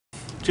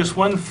just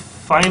one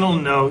final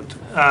note.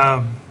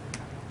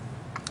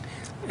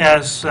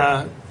 As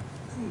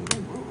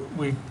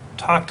we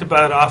talked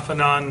about off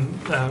and on,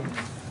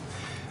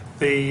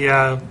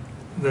 the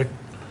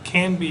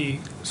Canby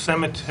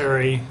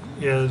Cemetery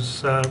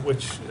is,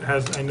 which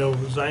has, I know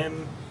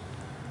Zion,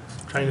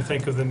 trying to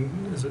think of the,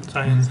 is it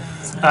Zion?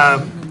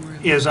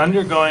 Is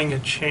undergoing a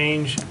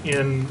change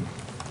in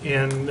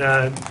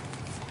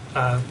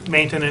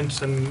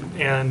maintenance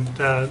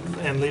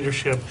and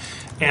leadership,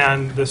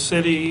 and the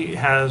city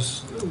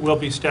will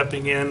be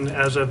stepping in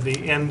as of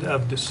the end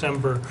of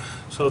December.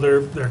 So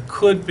there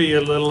could be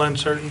a little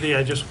uncertainty.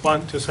 I just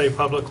want to say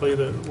publicly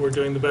that we're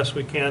doing the best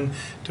we can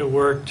to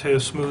work to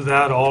smooth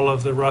out all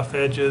of the rough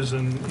edges,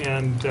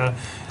 and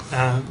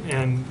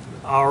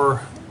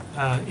our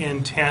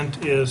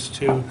intent is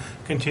to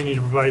continue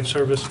to provide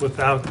service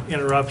without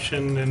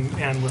interruption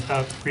and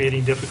without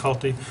creating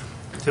difficulty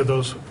to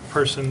those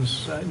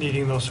persons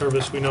needing those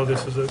service. We know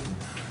this is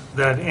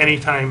that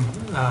anytime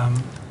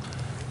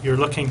you're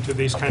looking to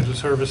these kinds of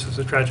services,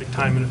 a tragic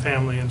time in a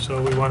family, and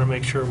so we want to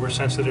make sure we're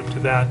sensitive to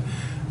that.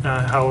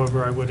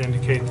 However, I would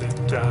indicate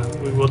that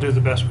we will do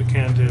the best we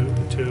can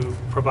to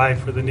provide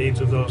for the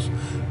needs of those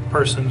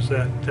persons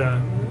that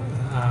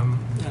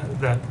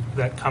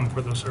come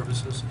for those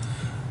services.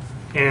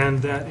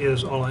 And that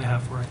is all I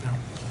have for right now.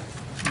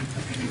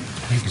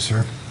 Thank you,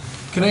 sir.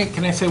 Can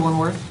I say one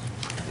word?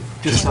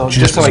 Just so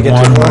I get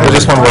one to word.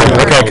 just one word.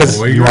 Okay, because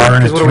you are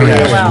in a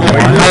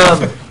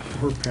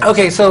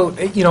okay, so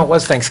it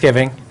was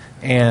Thanksgiving,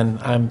 and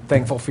I'm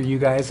thankful for you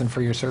guys and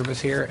for your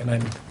service here, and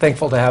I'm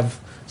thankful to have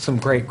some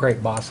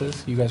great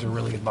bosses. You guys are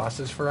really good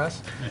bosses for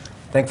us.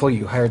 Thankful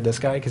you hired this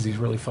guy because he's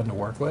really fun to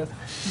work with.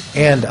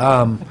 And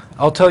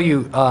I'll tell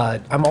you,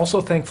 I'm also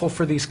thankful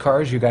for these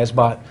cars you guys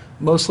bought,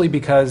 mostly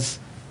because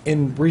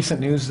in recent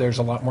news there's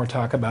a lot more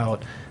talk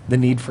about the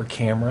need for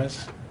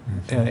cameras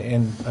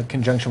in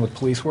conjunction with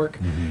police work.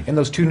 And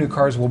those 2 new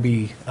cars will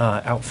be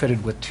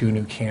outfitted with 2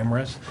 new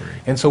cameras. Great.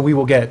 And so we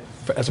will get,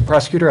 as a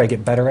prosecutor, I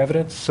get better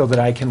evidence so that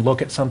I can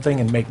look at something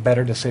and make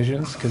better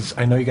decisions, because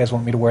I know you guys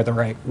want me to wear the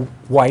right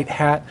white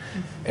hat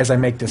as I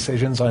make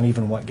decisions on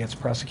even what gets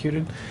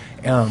prosecuted.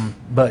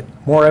 But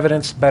more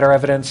evidence, better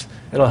evidence,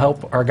 it'll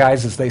help our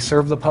guys as they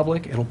serve the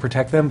public. It'll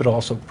protect them, but it'll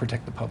also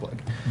protect the public.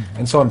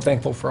 And so I'm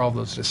thankful for all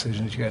those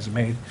decisions you guys have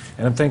made.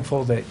 And I'm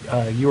thankful that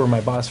you were my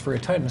boss for a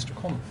time, Mr.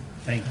 Coleman.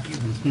 Thank you.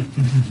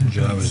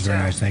 Joe, that was very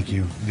nice. Thank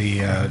you.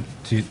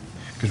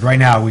 Because right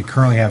now we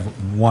currently have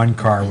 1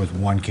 car with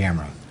 1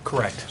 camera.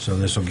 Correct. So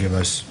this will give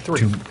us 3.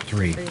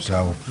 3.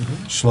 So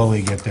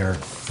slowly get there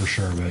for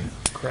sure. But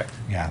Correct.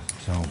 yeah.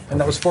 So. And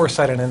that was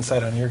foresight and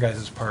insight on your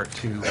guys' part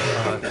to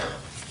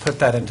put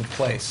that into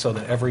place so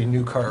that every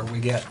new car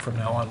we get from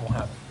now on will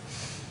have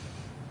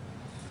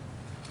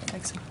it.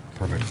 Excellent.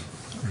 Perfect.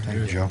 Thank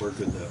you, Joe. We're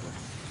good that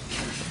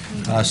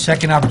way.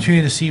 Second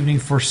opportunity this evening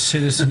for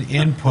citizen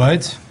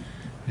input.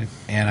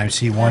 And I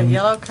see 1,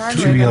 yellow card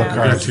 2 right yellow now.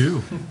 cards.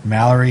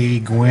 Mallory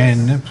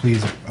Gwynn,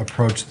 please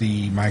approach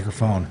the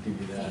microphone.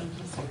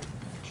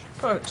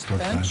 Approach the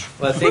bench.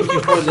 Well, thank you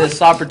for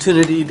this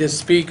opportunity to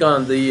speak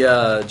on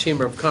the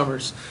Chamber of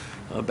Commerce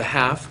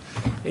behalf.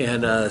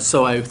 And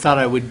so I thought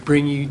I would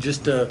bring you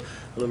just a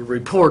little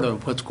report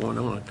on what's going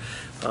on.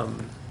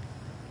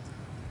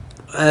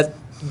 At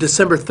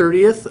December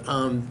 30th,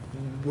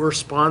 we're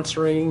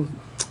sponsoring,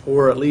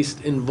 or at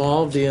least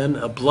involved in,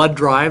 a blood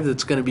drive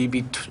that's going to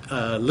be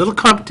a little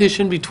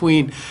competition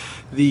between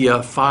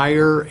the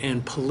fire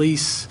and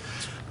police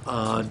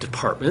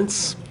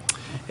departments.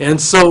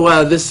 And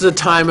so this is a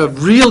time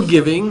of real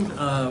giving.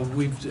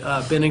 We've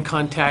been in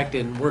contact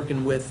and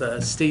working with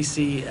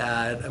Stacy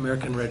at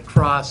American Red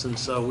Cross, and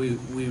so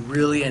we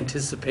really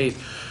anticipate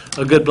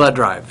a good blood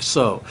drive.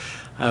 So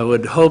I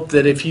would hope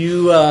that if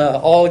you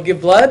all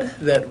give blood,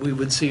 that we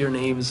would see your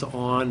names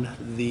on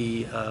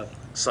the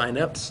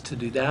sign-ups to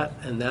do that.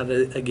 And that,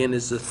 again,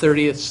 is the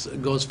 30th,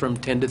 goes from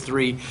 10 to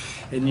 3,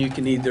 and you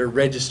can either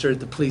register at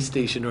the police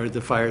station or at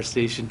the fire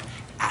station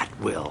at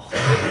will.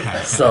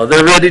 So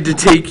they're ready to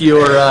take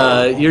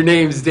your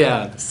names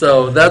down.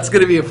 So that's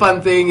going to be a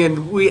fun thing.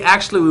 And we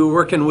were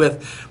working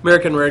with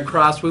American Red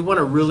Cross. We want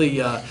to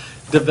really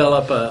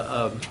develop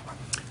a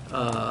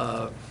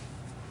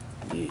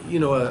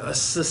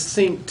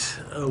succinct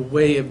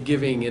way of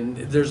giving, and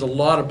there's a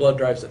lot of blood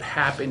drives that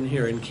happen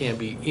here in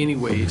Canby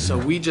anyway. So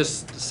we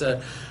just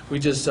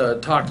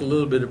talked a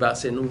little bit about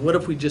saying, what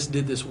if we just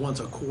did this once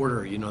a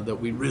quarter? That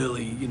we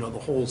really, the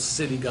whole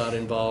city got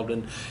involved,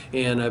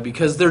 and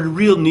because their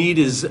real need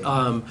is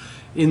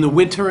in the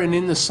winter and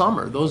in the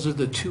summer. Those are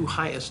the 2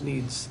 highest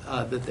needs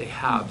that they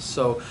have.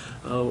 So.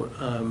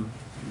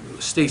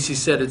 Stacy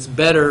said it's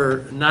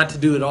better not to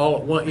do it all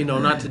at once.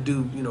 Not to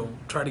do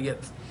try to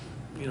get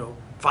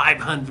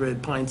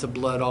 500 pints of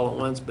blood all at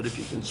once, but if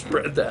you can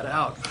spread that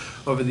out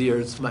over the year,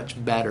 it's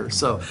much better.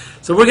 So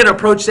we're going to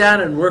approach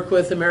that and work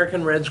with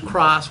American Red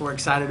Cross. We're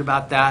excited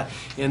about that,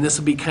 and this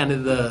will be kind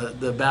of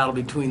the battle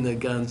between the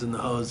guns and the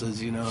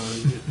hoses, you know,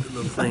 the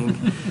little thing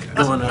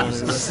going on.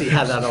 And let's see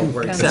how that all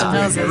works Guns and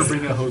out. hoses. Never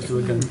bring a hose to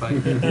a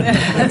gunfight.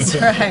 That's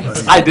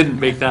right. I didn't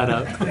make that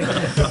up.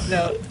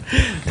 No.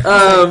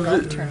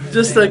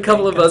 Just a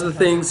couple of other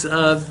things.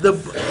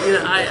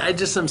 I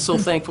just am so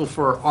thankful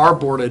for our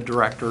board of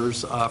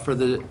directors, for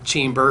the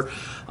chamber.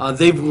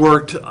 They've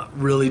worked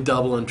really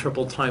double and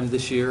triple time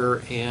this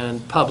year,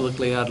 and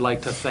publicly I'd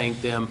like to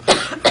thank them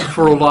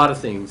for a lot of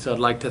things. I'd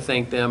like to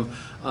thank them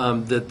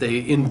that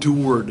they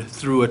endured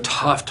through a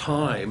tough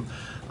time.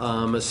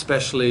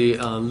 Especially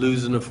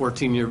losing a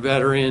 14-year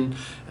veteran,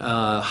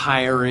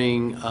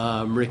 hiring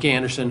Rick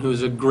Anderson,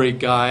 who's a great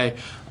guy,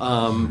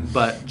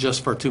 but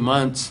just for 2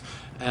 months.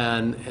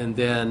 And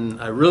then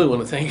I really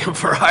want to thank him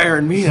for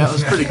hiring me. That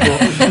was pretty cool.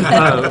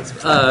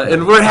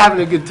 And we're having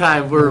a good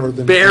time. We're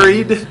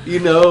buried, you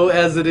know,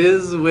 as it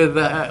is with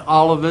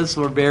all of us.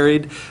 We're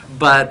buried.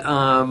 But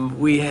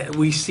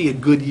we see a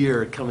good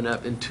year coming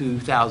up in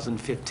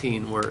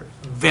 2015. We're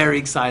very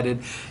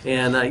excited.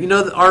 And,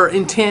 our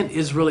intent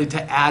is really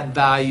to add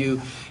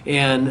value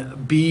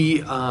and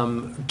be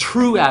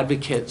true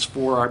advocates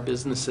for our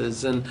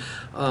businesses. And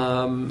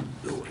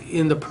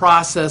in the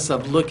process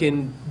of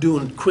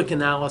doing quick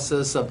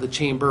analysis of the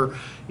chamber,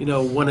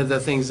 one of the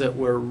things that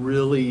we're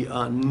really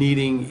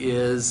needing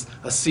is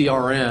a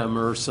CRM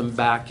or some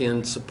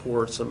back-end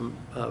support, some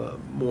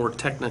more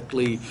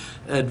technically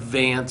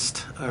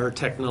advanced or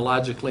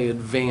technologically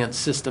advanced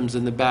systems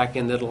in the back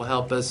end that'll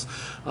help us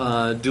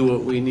do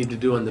what we need to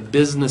do on the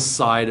business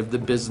side of the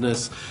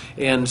business.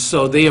 And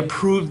so they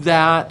approved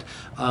that.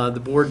 The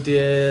board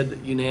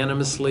did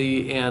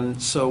unanimously,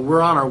 and so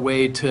we're on our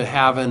way to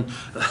having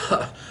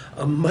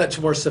a much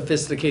more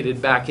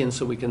sophisticated back end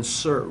so we can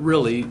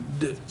really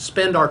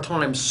spend our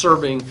time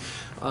serving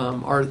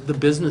the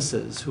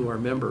businesses who are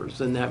members,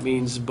 and that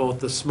means both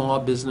the small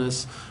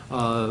business,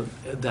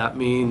 that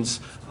means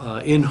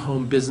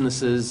in-home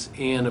businesses,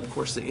 and of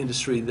course the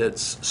industry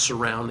that's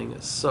surrounding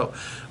us. So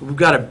we've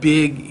got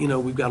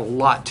we've got a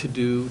lot to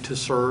do to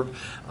serve,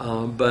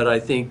 but I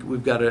think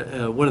we've got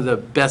one of the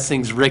best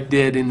things Rick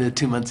did in the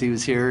 2 months he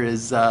was here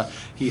is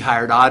he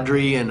hired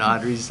Audrey, and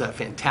Audrey's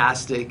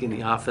fantastic in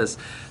the office.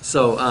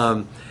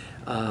 So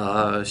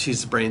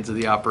she's the brains of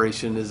the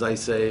operation, as I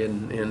say,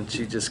 and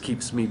she just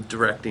keeps me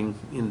directing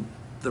in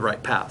the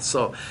right path.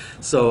 So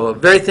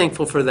very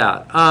thankful for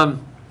that.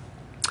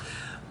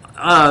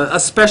 A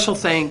special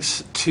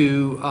thanks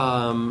to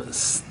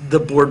the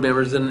board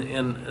members,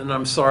 and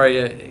I'm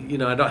sorry,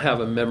 I don't have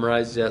them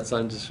memorized yet, so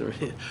I'm just.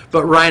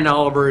 But Ryan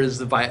Oliver is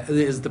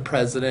the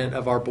president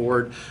of our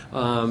board.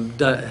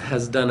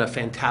 Has done a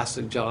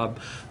fantastic job.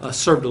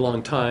 Served a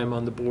long time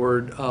on the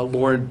board.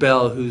 Lauren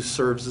Bell, who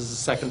serves as the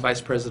second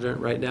vice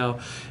president right now.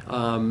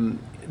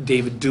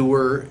 David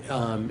Dewar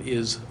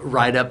is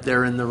right up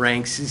there in the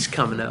ranks. He's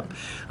coming up.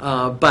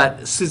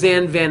 But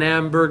Suzanne Van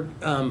Amberg,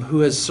 who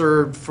has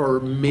served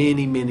for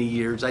many, many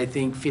years, I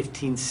think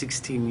 15,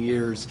 16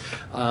 years,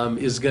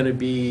 is going to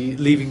be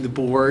leaving the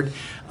board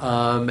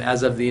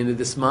as of the end of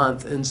this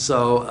month. And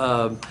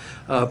so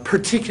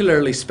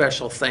particularly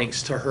special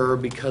thanks to her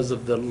because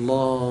of the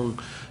long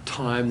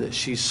time that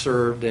she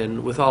served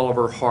and with all of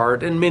her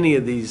heart, and many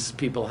of these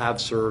people have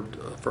served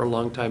for a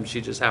long time. She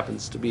just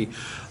happens to be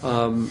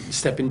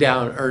stepping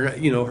down, or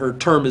her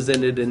term is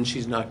ended and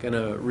she's not going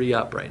to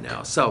re-up right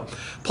now. So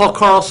Paul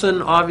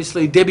Carlson,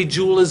 obviously. Debbie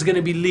Jewell is going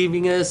to be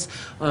leaving us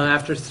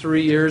after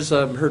 3 years.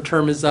 Her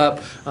term is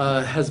up.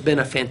 Has been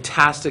a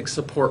fantastic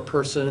support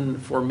person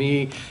for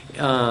me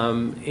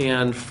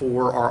and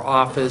for our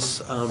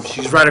office.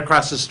 She's right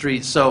across the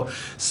street, so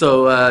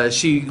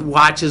she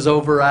watches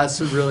over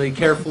us really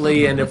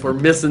carefully, and if we're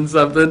missing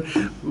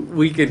something,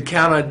 we can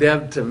count on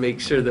Deb to make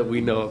sure that we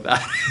know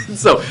about it.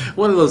 So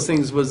one of those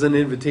things was an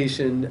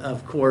invitation,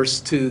 of course,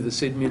 to the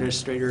city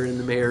administrator and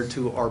the mayor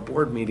to our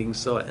board meeting.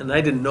 So, and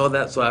I didn't know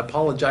that, so I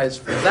apologize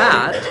for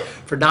that,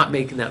 for not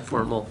making that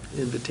formal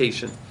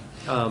invitation.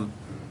 Ron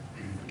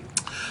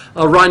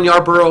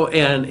Yarborough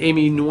and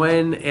Amy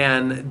Nguyen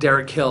and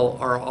Derek Hill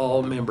are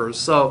all members.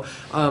 So,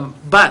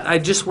 but I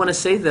just want to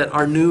say that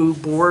our new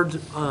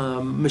board,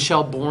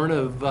 Michelle Bourne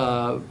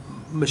of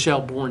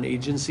Michelle Bourne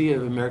Agency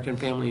of American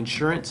Family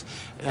Insurance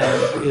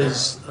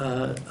is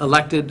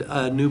elected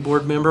a new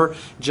board member.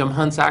 Jim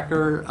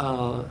Hunsacker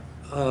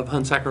of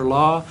Hunsacker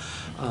Law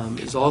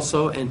is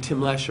also, and Tim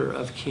Lesher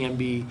of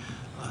Canby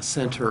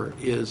Center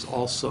is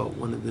also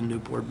one of the new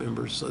board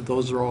members. So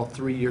those are all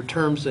 3-year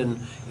terms, and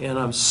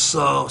I'm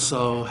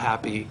so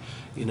happy.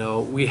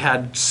 We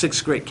had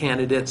 6 great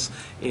candidates,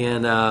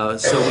 and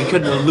so we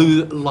couldn't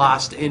have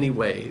lost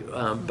anyway.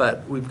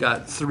 But we've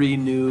got 3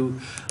 new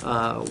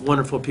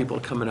wonderful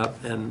people coming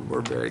up, and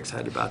we're very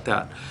excited about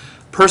that.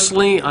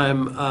 Personally,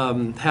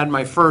 I'm had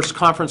my first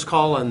conference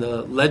call on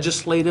the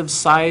legislative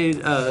side,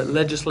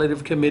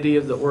 legislative committee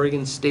of the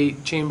Oregon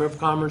State Chamber of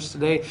Commerce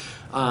today.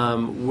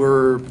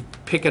 We're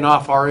picking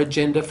off our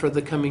agenda for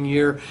the coming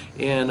year,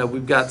 and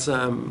we've got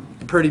some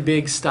pretty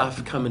big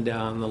stuff coming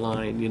down the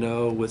line, you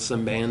know, with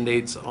some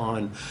mandates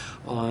on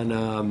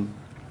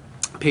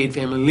paid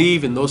family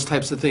leave and those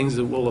types of things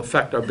that will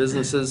affect our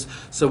businesses.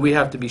 So we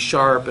have to be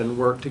sharp and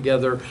work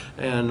together.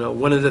 And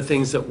one of the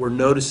things that we're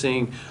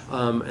noticing,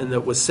 and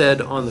that was said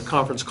on the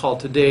conference call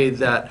today,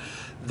 that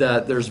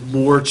there's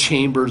more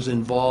chambers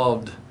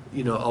involved,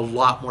 you know, a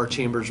lot more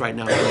chambers right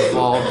now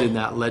involved in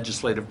that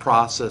legislative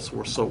process.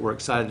 We're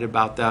excited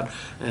about that.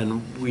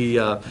 And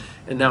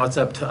and now it's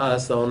up to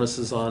us, the onus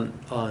is on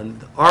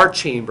our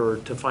chamber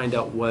to find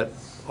out what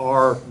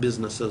our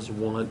businesses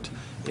want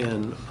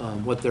and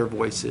what their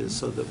voice is,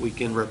 so that we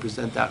can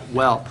represent that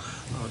well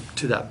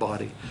to that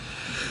body.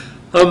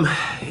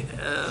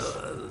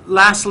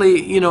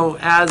 Lastly, you know,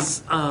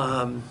 as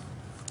I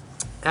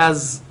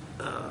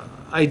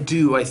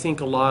think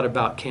a lot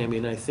about Canby,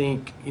 and I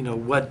think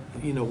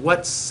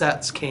what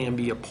sets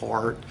Canby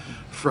apart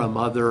from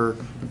other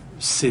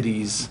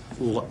cities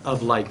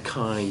of like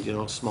kind, you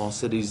know, small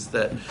cities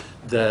that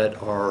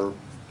are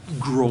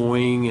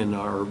growing and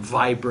are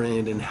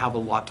vibrant and have a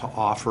lot to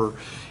offer.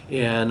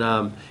 And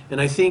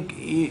I think,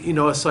 you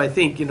know, so I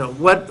think, you know,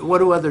 what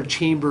do other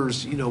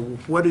chambers, you know,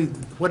 what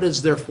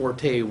is their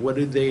forte? What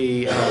do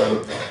they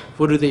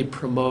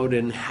promote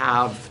and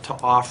have to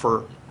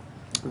offer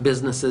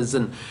businesses?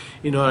 And,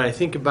 you know, I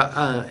think about,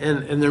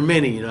 and there are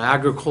many, you know,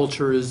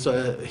 agriculture is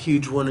a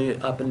huge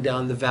one up and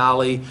down the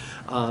valley.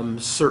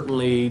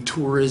 Certainly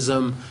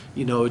tourism,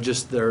 you know,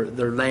 just their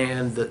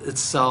land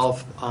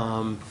itself,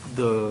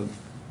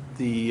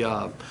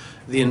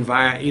 the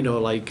environment, you know,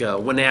 like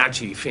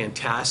Wenatchee,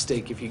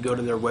 fantastic. If you go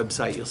to their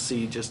website, you'll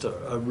see just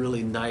a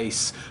really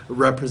nice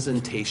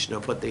representation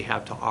of what they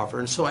have to offer.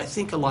 And so I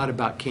think a lot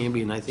about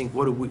Canby, and I think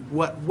what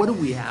do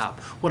we have?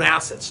 What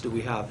assets do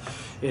we have?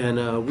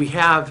 And we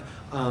have,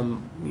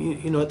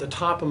 you know, at the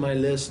top of my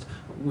list,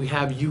 we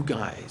have you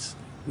guys.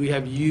 We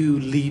have you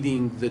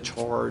leading the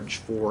charge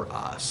for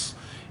us,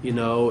 you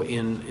know,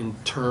 in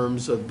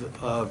terms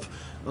of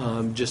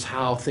just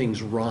how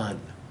things run.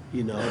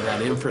 You know,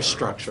 that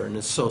infrastructure, and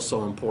it's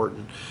so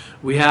important.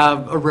 We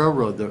have a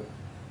railroad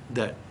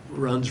that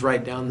runs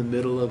right down the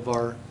middle of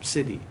our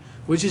city,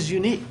 which is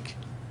unique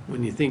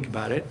when you think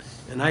about it.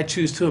 And I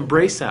choose to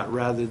embrace that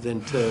rather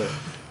than to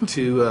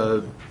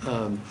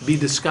be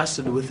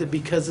disgusted with it,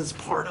 because it's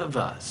part of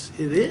us.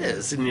 It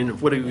is. And you know,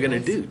 what are we going to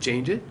do?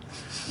 Change it?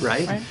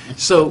 Right?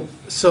 So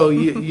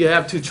you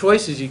have two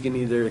choices. You can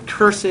either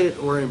curse it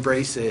or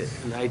embrace it,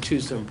 and I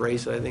choose to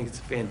embrace it. I think it's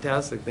a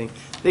fantastic thing.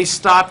 They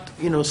stopped,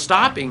 you know,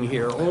 stopping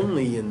here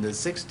only in the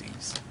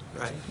 60s,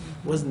 right?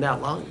 It wasn't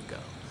that long ago.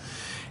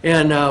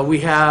 And we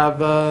have,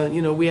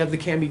 you know, we have the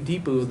Canby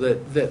Depot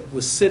that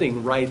was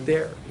sitting right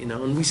there, you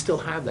know, and we still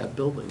have that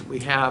building. We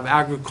have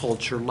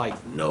agriculture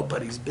like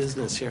nobody's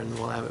business here in the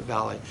Willamette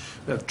Valley.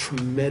 We have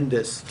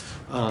tremendous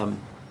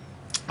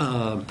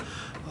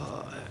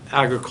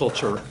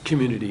agriculture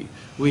community.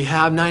 We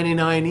have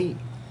 99E,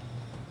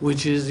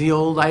 which is the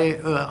old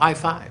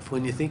I-5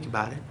 when you think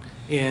about it.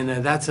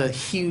 And that's a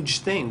huge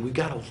thing. We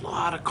got a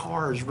lot of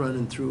cars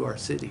running through our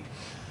city.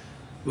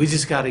 We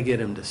just got to get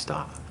them to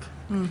stop.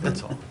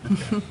 That's all.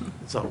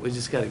 That's all. We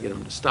just got to get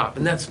them to stop.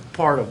 And that's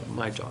part of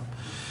my job.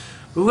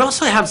 But we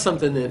also have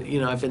something that, you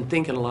know, I've been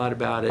thinking a lot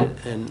about it,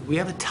 and we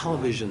have a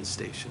television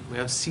station. We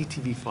have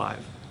CTV5.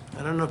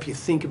 I don't know if you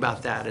think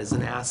about that as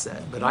an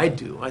asset, but I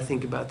do. I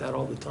think about that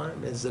all the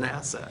time as an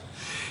asset.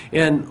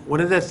 And one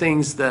of the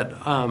things that,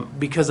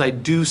 because I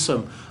do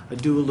a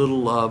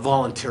little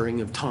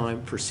volunteering of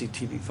time for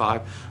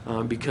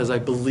CTV5, because I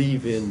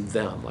believe in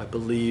them. I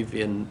believe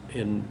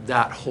in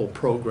that whole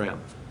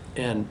program.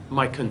 And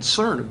my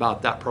concern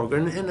about that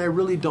program, and I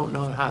really don't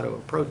know how to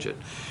approach it,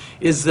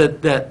 is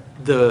that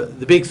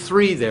the big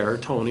three there,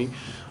 Tony,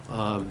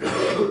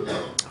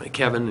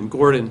 Kevin, and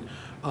Gordon,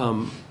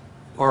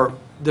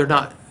 they're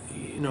not,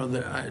 you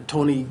know,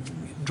 Tony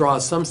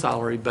draws some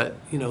salary, but,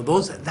 you know,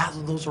 those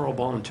are all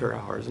volunteer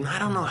hours. And I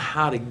don't know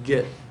how to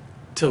get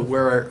to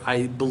where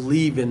I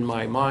believe in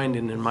my mind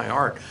and in my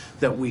heart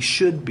that we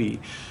should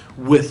be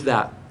with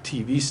that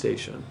TV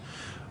station.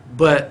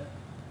 But,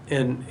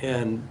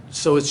 and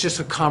so it's just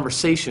a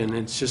conversation.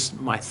 It's just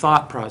my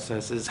thought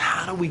process is,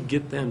 how do we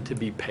get them to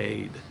be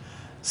paid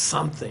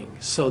something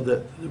so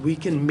that we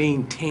can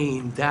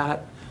maintain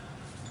that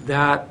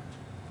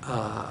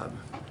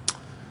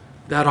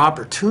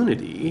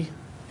opportunity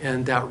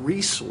and that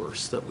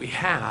resource that we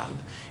have.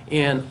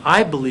 And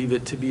I believe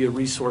it to be a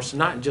resource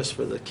not just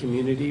for the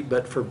community,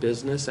 but for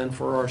business and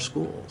for our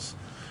schools.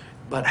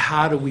 But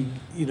how do we,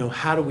 you know,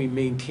 how do we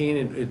maintain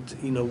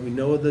it? You know, we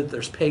know that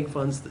there's PEG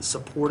funds that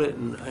support it,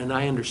 and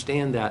I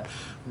understand that.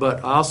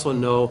 But I also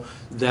know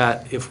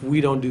that if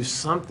we don't do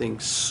something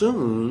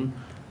soon,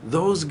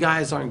 those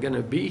guys aren't going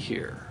to be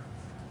here,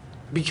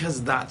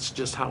 because that's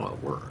just how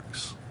it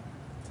works.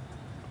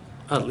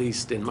 At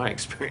least in my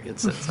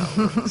experience, that's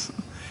how it works.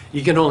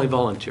 you can only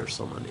volunteer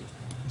so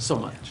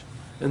much,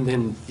 and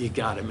then you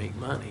got to make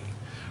money,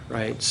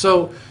 right?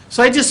 So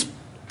I just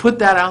put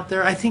that out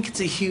there. I think it's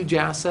a huge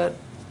asset.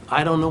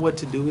 I don't know what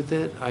to do with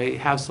it. I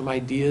have some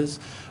ideas,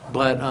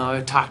 but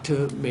I talked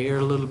to Mayor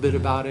a little bit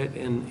about it,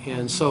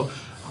 and so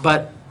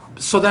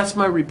that's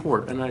my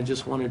report, and I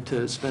just wanted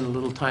to spend a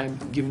little time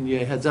giving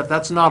you a heads up.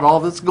 That's not all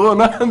that's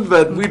going on,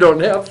 but we don't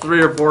have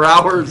 3 or 4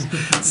 hours.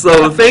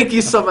 So thank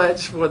you so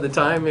much for the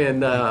time,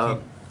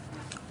 and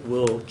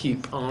we'll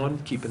keep on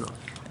keeping on.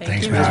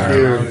 Thanks, you,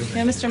 Mayor.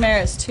 Yeah, Mr. Mayor,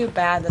 it's too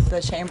bad that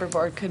the Chamber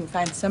Board couldn't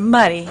find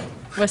somebody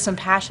with some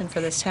passion for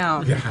this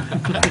town.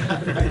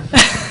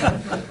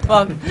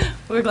 Well,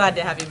 we're glad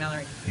to have you,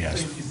 Mallory.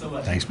 Yes. Thank you so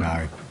much. Thanks,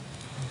 Mallory.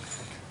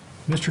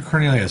 Mr.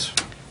 Cornelius.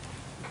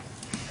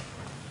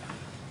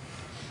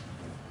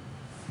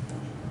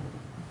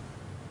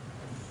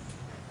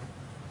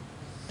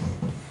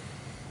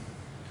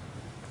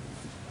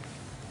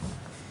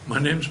 My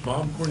name's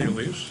Bob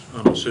Cornelius.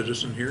 I'm a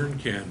citizen here in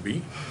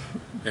Canby,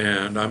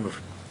 and I'm a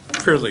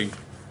fairly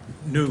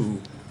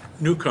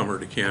newcomer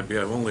to Canby.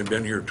 I've only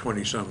been here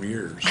 20-some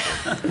years.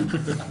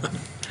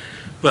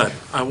 But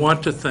I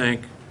want to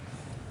thank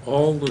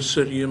all the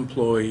city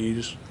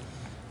employees,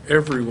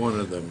 every one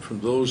of them, from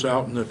those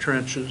out in the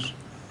trenches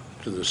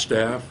to the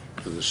staff,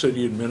 to the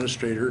city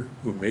administrator,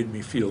 who made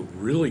me feel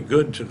really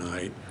good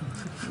tonight.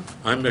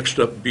 I mixed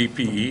up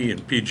BPE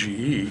and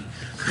PGE.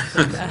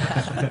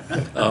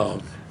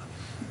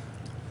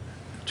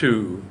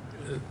 To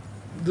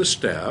the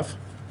staff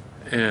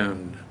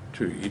and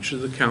to each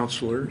of the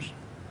counselors,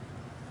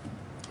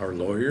 our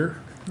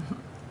lawyer,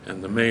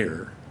 and the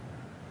mayor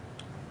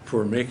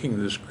for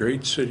making this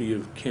great city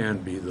of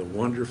Canby the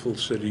wonderful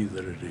city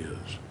that it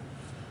is.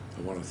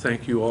 I want to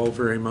thank you all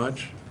very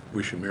much.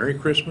 Wish you Merry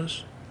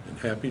Christmas and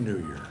Happy New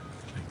Year.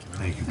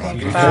 Thank you, Bob.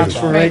 Thank you,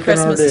 Bob. Merry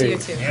Christmas to you,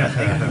 too. Yeah,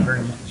 thank you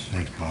very much.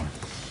 Thanks, Bob.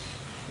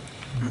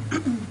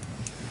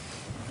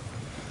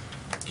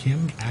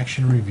 Kim,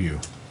 action review.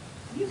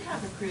 You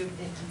have approved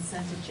the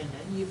consent agenda.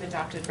 You've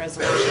adopted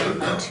resolution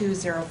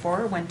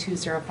 1204,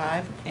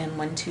 1205, and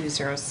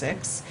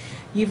 1206.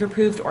 You've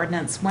approved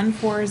ordinance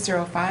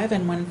 1405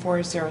 and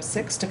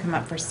 1406 to come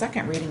up for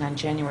second reading on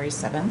January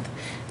 7th,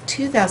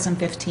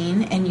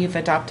 2015, and you've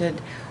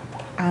adopted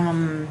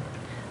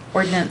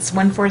ordinance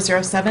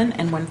 1407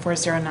 and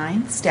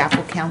 1409. Staff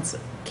will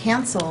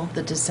cancel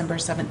the December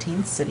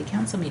 17th City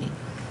Council meeting.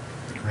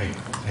 Great.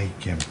 Thank you,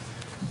 Kim.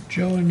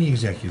 Joe, in the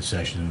executive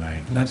session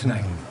tonight. Not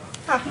tonight.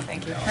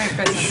 Thank you. Merry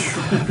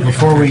Christmas.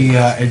 Before we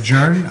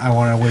adjourn, I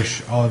want to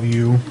wish all of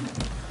you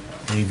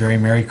a very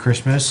Merry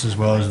Christmas, as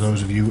well as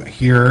those of you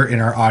here in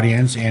our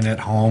audience and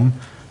at home.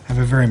 Have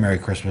a very Merry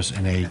Christmas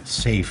and a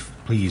safe,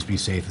 please be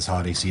safe this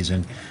holiday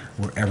season,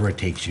 wherever it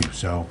takes you.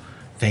 So,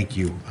 thank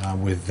you.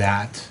 With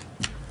that,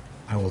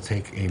 I will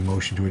take a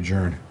motion to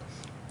adjourn.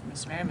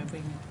 Mr. Mayor, if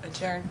we can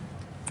adjourn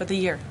for the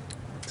year.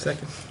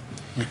 Second.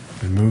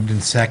 Been moved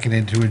and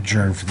seconded to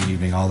adjourn for the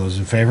evening. All those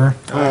in favor?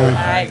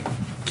 Aye.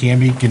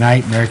 Canby, good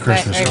night, Merry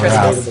Christmas. Merry We're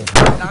out.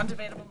 Christmas.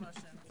 Non-debatable.